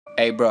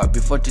Hey bro,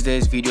 before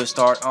today's video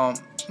start,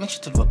 make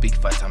sure to leave a big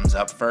fat thumbs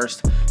up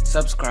first,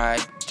 subscribe,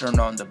 turn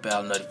on the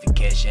bell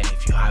notification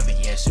if you haven't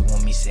yet so you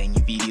won't miss any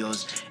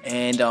videos,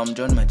 and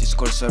join my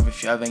Discord server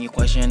if you have any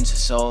questions.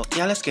 So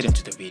yeah, let's get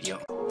into the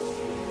video.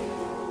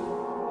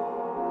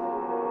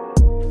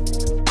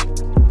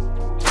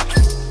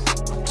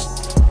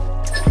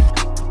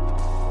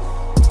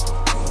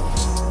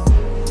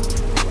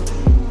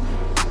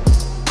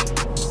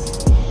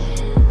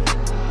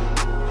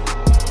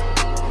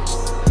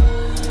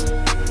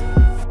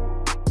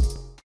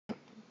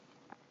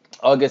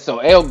 Okay, so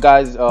hey up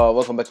guys,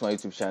 welcome back to my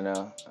YouTube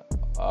channel.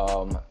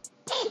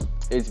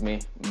 It's me,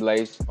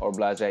 Blaze or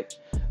BlaZaCkk.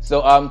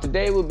 So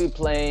today we'll be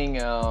playing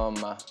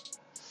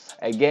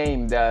a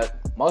game that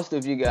most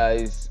of you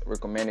guys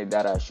recommended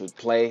that I should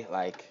play,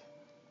 like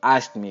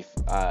asked me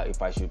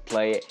if I should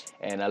play it,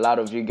 and a lot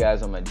of you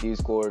guys on my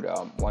Discord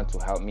want to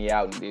help me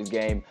out in this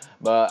game,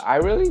 but I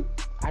really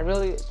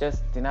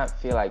just did not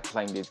feel like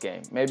playing this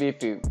game. Maybe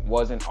if it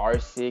wasn't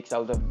R6 I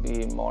would have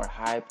been more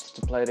hyped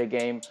to play the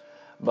game,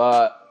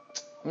 but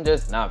I'm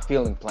just not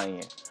feeling playing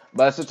it.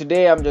 But so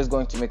today I'm just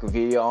going to make a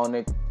video on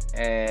it,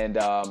 and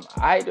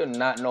I do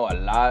not know a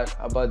lot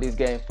about this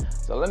game,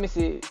 so let me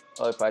see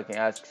if I can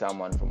ask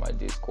someone from my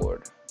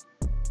Discord.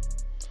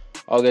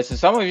 Okay, so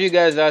some of you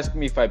guys asked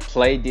me if I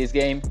played this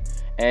game,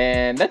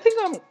 and I think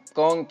I'm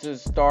going to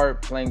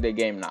start playing the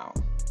game now,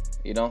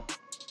 you know,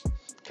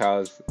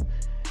 because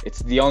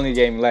it's the only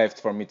game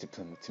left for me to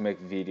make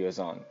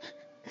videos on.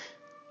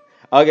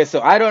 Okay,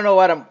 so I don't know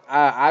what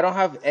I don't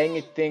have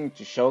anything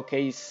to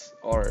showcase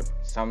or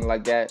something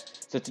like that.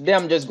 So today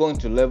I'm just going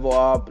to level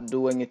up,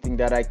 do anything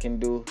that I can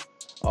do,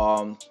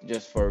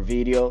 just for a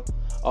video.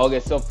 Okay,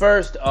 so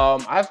first,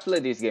 I've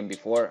played this game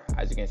before.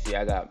 As you can see,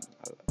 I got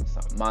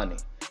some money.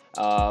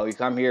 We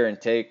come here and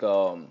take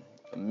a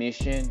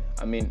mission,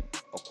 a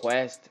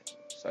quest,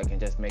 so I can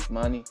just make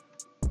money.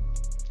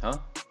 Huh?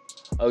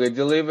 Okay,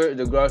 deliver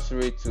the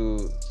grocery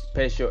to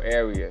special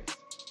areas.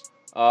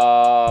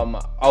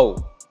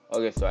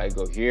 Okay, so I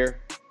go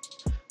here.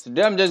 So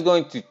then I'm just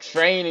going to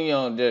train, you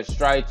know, just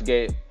try to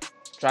get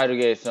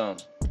some.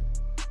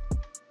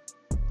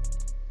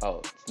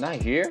 Oh, it's not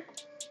here?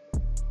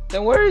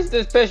 Then where is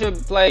the special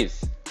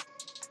place?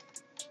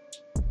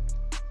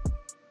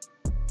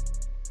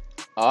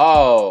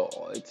 Oh,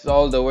 it's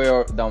all the way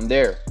down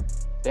there.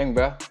 Dang,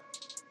 bro.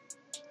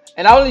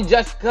 And I only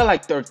just got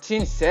like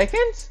 13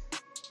 seconds?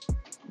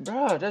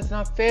 Bro, that's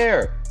not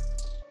fair.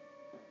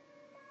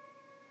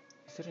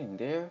 Is it in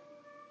there?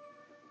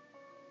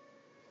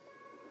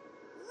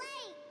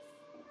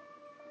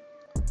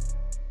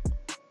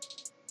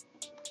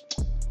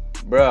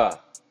 Bruh.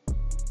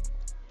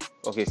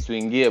 Okay,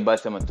 swingie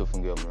basi ama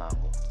tufungie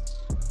mlango.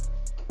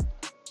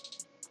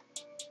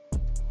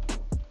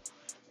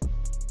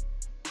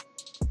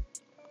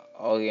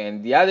 Okay,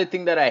 and the other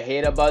thing that I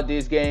hate about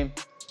this game,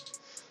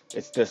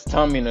 it's the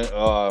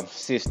stamina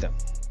system.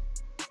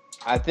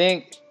 I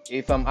think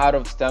if I'm out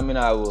of stamina,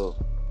 I will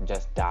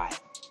just die.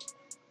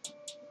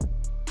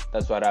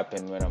 That's what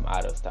happened when I'm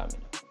out of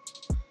stamina.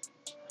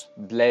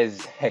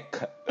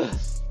 BlaZaCkk.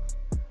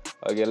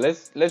 Okay,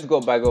 let's go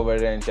back over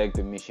there and take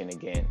the mission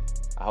again.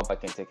 I hope I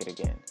can take it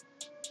again.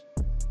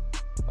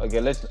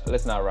 Okay,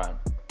 let's not run.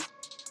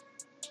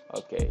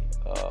 Okay,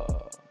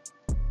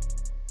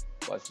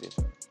 what's this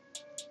one?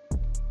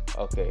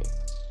 Okay,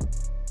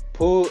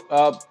 pull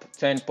up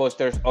 10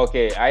 posters.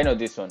 Okay, I know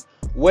this one.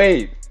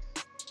 Wait,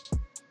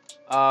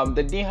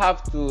 they didn't have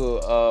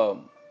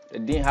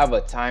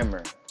a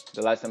timer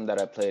the last time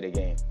that I played the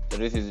game. So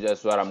this is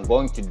just what I'm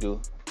going to do.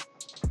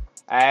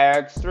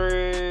 Extreme.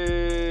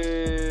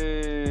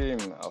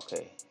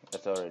 Okay,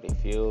 that's already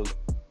filled.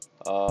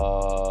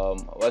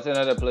 What's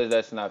another place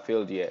that's not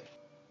filled yet?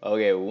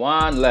 Okay,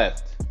 one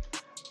left.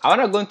 I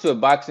wanna go into a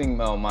boxing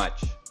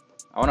match.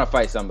 I wanna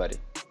fight somebody.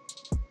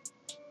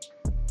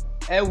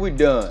 And we're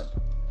done.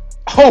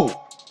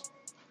 Oh!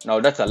 No,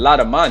 that's a lot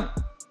of money.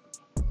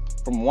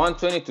 From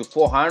 120 to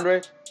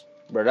 400?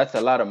 Bro, that's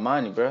a lot of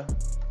money, bro.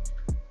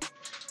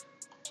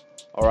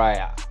 Alright,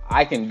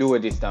 I can do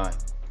it this time.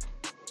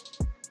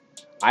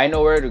 I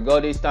know where to go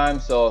this time,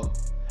 so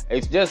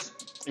it's just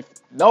if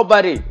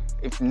nobody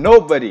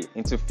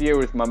interfere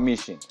with my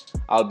mission,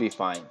 I'll be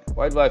fine.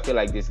 Why do I feel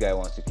like this guy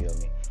wants to kill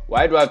me?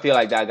 Why do I feel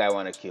like that guy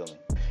want to kill me?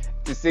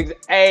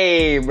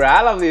 Hey, bro,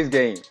 I love this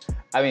game.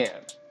 I mean,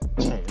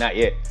 not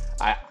yet.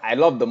 I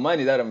love the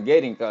money that I'm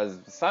getting, because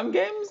some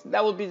games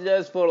that would be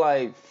just for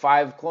like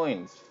 5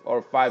 coins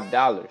or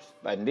 $5,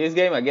 but in this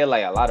game I get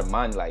like a lot of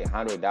money, like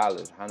 $100,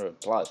 100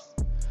 plus.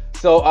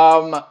 So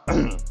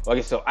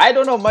okay, so I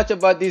don't know much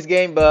about this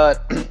game,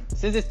 but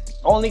since it's the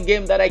only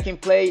game that I can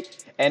play,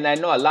 and I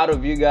know a lot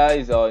of you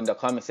guys in the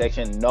comment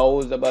section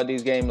knows about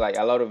this game, like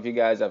a lot of you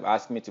guys have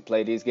asked me to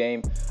play this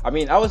game. I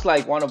mean, I was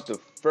like one of the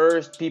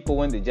first people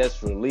when they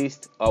just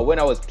released. When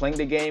I was playing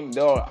the game,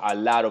 there were a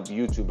lot of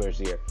YouTubers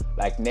here.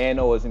 Like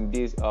Nano was in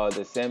this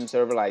the same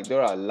server. Like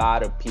there are a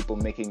lot of people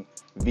making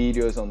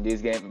videos on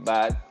this game,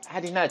 but I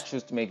did not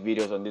choose to make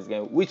videos on this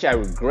game, which I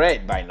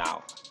regret by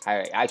now.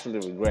 I actually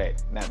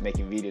regret not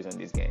making videos on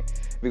this game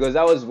because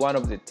I was one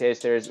of the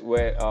testers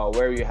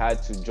where you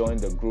had to join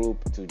the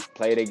group to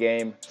play the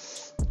game.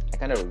 I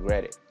kind of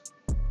regret it.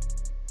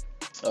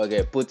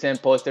 Okay, put 10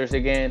 posters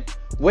again.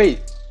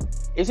 Wait,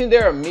 isn't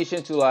there a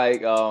mission to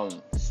like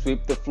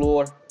sweep the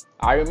floor?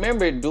 I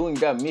remember doing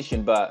that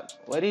mission, but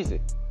what is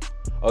it?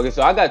 Okay,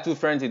 so I got 2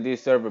 friends in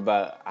this server,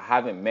 but I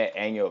haven't met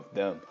any of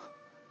them.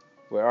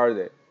 Where are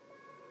they?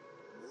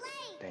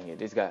 Dang it,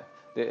 this guy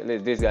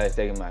is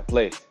taking my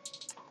place.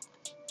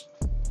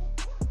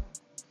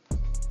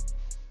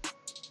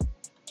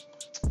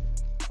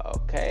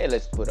 Okay,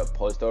 let's put a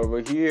poster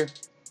over here.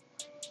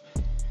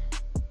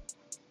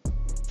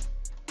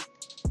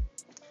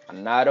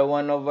 Another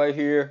one over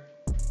here.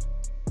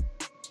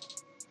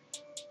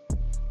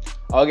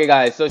 Okay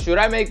guys, so should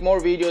I make more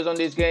videos on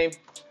this game?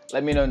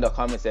 Let me know in the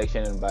comment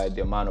section and by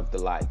the amount of the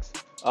likes.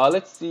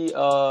 Let's see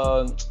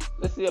about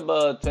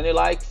 20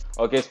 likes.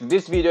 Okay, so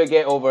this video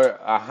get over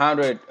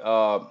 100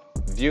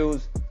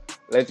 views.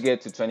 Let's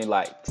get to 20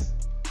 likes.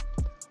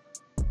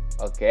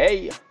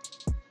 Okay,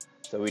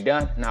 so we're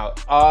done now.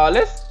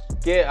 Let's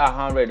get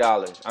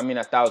 $100. I mean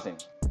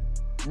 1,000.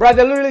 Bro,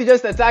 they literally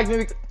just attacked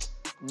me.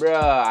 Bruh,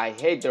 I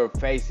hate their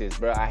faces,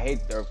 bro. I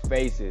hate their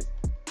faces.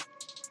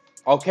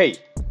 Okay,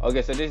 so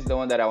this is the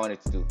one that I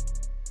wanted to do.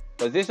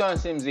 Because this one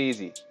seems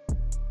easy.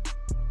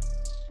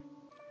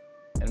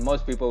 And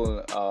most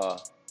people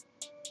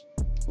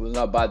will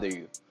not bother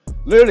you.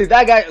 Literally,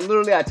 that guy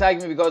literally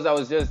attacked me because I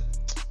was just...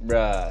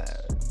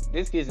 Bruh,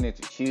 these kids need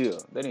to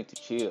chill. They need to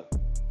chill.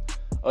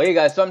 Okay,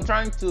 guys, so I'm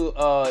trying to...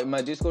 in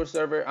my Discord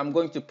server, I'm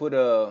going to put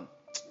a...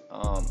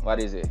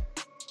 what is it?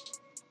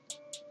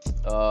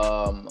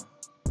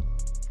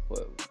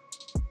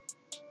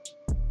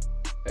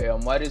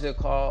 What is it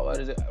called? What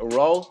is it? A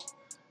role.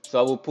 So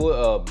I will put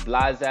a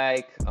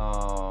BlaZaCkk.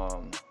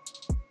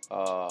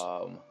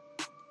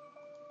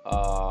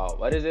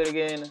 What is it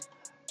again?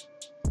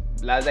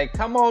 BlaZaCkk.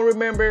 Come on,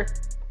 remember?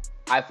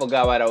 I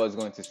forgot what I was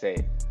going to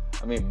say.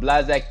 I mean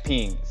BlaZaCkk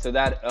ping. So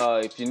that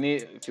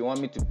if you want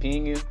me to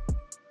ping you,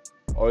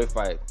 or if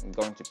I'm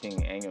going to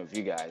ping any of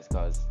you guys,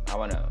 because I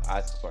want to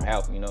ask for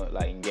help, you know,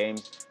 like in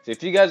games. So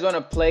if you guys want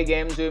to play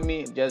games with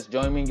me, just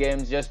join me in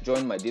games. Just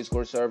join my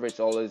Discord server. It's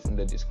always in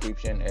the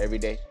description every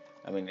day.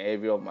 I mean,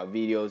 every of my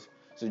videos.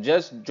 So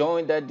just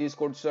join that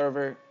Discord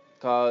server,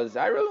 because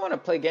I really want to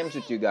play games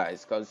with you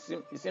guys. Because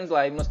it seems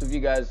like most of you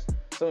guys,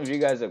 some of you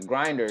guys are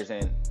grinders,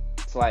 and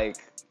it's like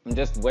I'm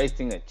just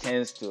wasting a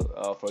chance to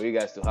for you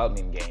guys to help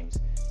me in games.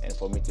 And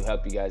for me to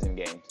help you guys in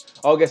games.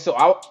 Okay,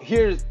 so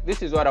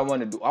this is what I want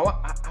to do. I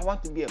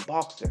want to be a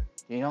boxer,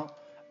 you know.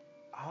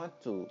 I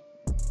want to.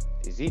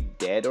 Is he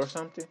dead or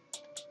something?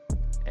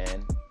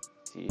 And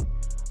see.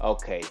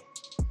 Okay.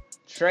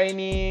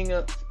 Training,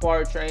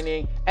 spar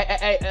training.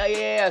 Hey,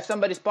 yeah,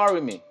 somebody spar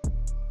with me.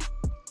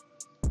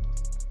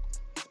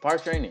 Spar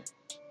training.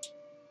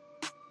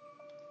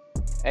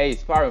 Hey,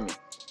 spar with me.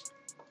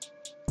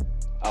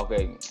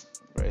 Okay.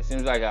 It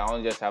seems like I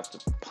only just have to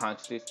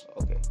punch this.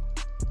 Okay.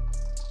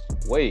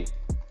 Wait,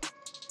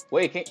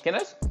 can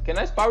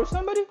I spar with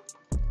somebody?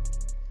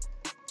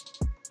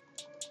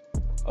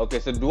 Okay,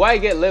 so do I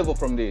get level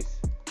from this?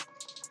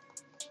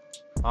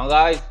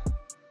 Guys,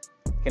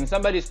 can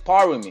somebody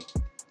spar with me?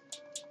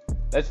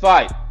 Let's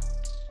fight.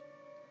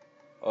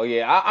 Oh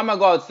yeah, I'm gonna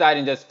go outside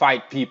and just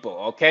fight people,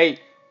 okay?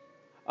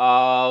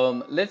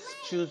 Let's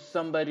choose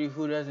somebody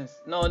who doesn't.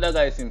 No, that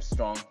guy seems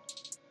strong.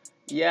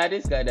 Yeah,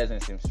 this guy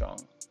doesn't seem strong.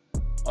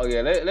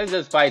 Okay, let's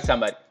just fight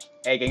somebody.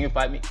 Hey, can you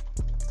fight me?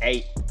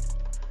 Hey.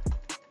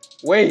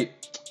 Wait,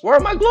 where are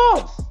my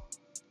gloves?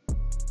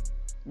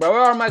 Bro,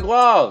 where are my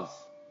gloves?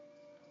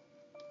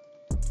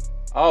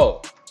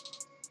 Oh,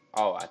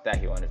 I thought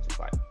he wanted to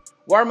fight.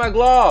 Where are my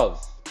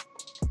gloves?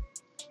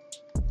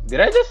 Did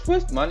I just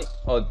waste money?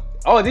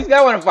 Oh, this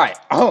guy want to fight.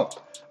 Oh,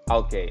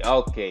 okay.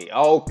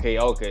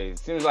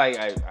 Seems like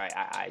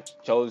I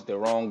chose the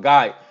wrong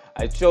guy.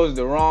 I chose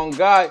the wrong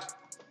guy.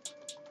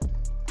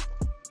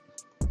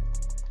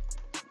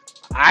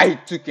 I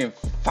took him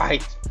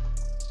fight.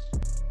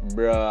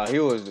 Bruh, he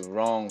was the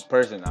wrong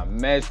person. I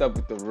messed up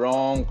with the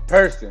wrong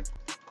person.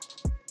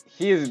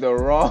 He's the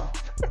wrong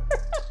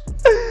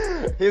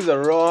He's the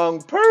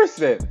wrong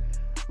person.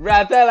 Bruh,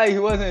 I thought like he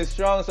wasn't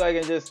strong, so I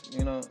can just,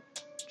 you know,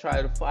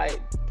 try to fight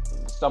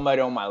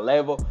somebody on my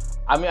level.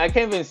 I mean, I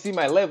can't even see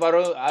my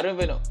level. I don't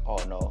even know. Oh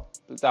no.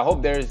 I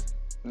hope there's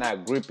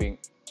not gripping.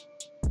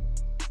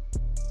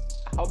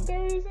 I hope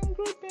there isn't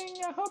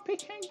gripping. I hope he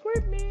can't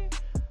grip me.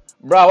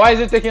 Bruh, why is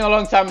it taking a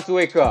long time to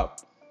wake up?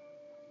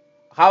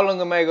 How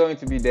long am I going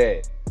to be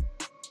dead?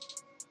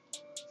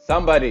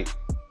 Somebody,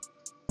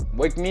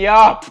 wake me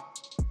up.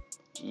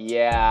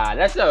 Yeah,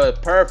 that's a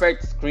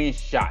perfect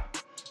screenshot.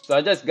 So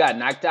I just got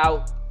knocked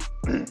out.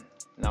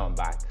 Now I'm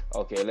back.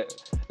 Okay,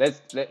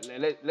 let's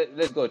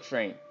go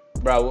train.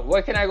 Bro,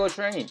 where can I go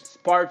training?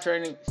 Spark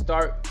training,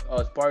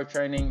 spark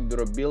training,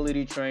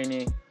 durability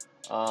training.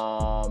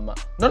 No,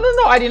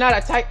 I did not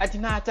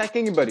attack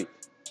anybody.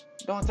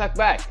 Don't attack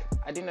back.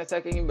 I didn't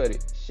attack anybody.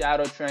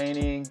 Shadow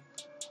training.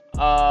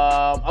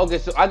 Okay,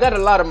 so I got a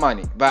lot of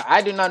money, but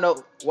I do not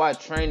know what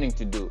training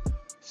to do.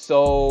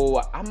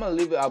 So I'm gonna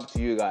leave it up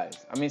to you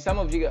guys. I mean,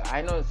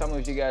 I know some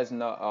of you guys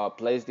know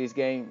plays this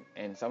game,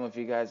 and some of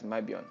you guys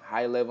might be on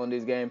high level in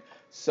this game.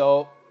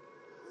 So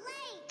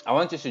I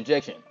want your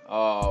suggestion.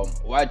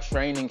 What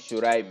training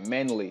should I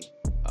mainly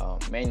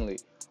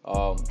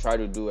try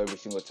to do every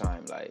single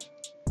time? Like,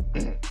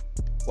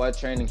 what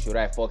training should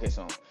I focus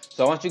on?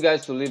 So I want you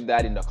guys to leave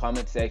that in the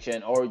comment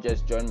section, or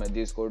just join my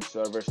Discord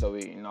server so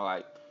we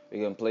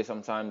can play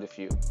sometimes if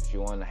you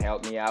want to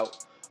help me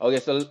out. Okay,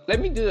 so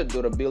let me do the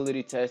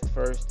durability test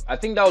first. I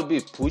think that would be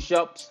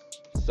push-ups.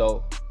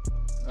 So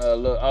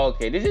look,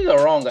 okay, this is the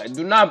wrong guy.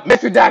 Do not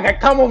mess with that guy.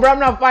 Come on, bro, I'm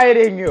not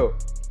fighting you.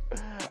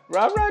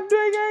 Bro, I'm not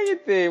doing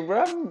anything,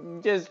 bro.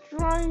 I'm just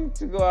trying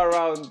to go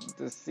around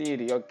the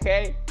city,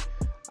 okay?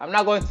 I'm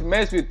not going to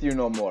mess with you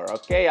no more,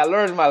 okay? I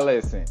learned my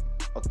lesson,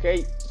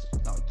 okay?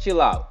 Now,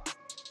 chill out.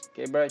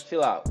 Okay, bro,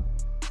 chill out.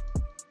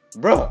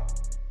 Bro,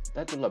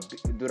 that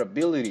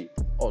durability.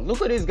 Oh,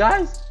 look at this,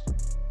 guys.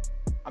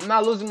 I'm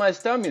not losing my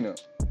stamina.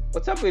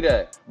 What's up with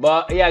that?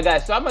 But yeah,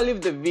 guys, so I'm gonna leave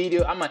the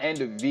video. I'm gonna end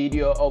the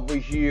video over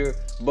here,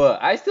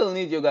 but I still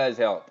need your guys'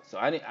 help. So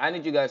I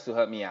need you guys to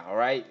help me out, all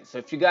right? So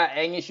if you got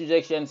any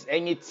suggestions,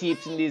 any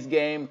tips in this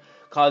game,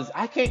 cause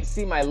I can't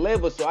see my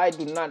level, so I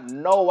do not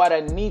know what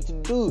I need to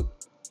do.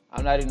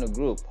 I'm not in a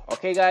group.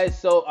 Okay, guys.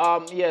 So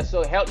yeah,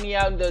 so help me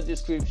out in the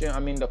description.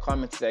 I'm in the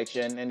comment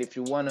section, and if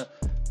you wanna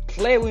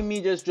play with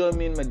me, just join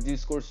me in my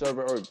Discord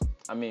server, or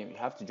I mean, you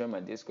have to join my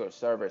Discord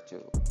server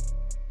too.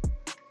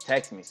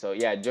 Text me. So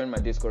yeah, join my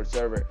Discord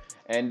server,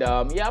 and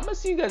yeah, I'm gonna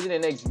see you guys in the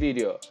next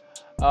video.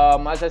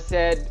 As I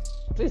said,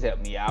 please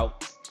help me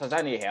out because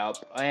I need help,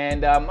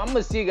 and I'm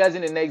gonna see you guys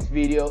in the next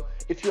video.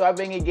 If you have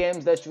any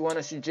games that you want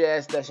to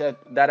suggest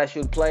that I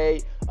should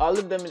play, I'll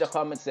leave them in the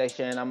comment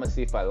section. I'm gonna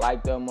see if I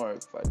like them, or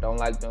if I don't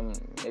like them,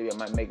 maybe I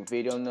might make a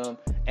video on them.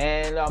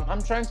 And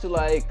I'm trying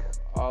to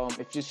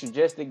if you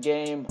suggest a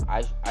game,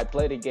 I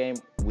play the game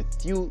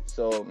with you.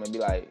 So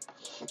maybe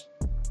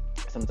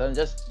sometimes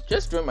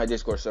just join my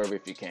Discord server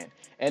if you can.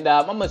 And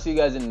I'm gonna see you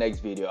guys in the next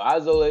video.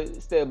 As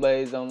always, stay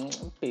blazed.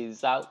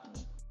 Peace out.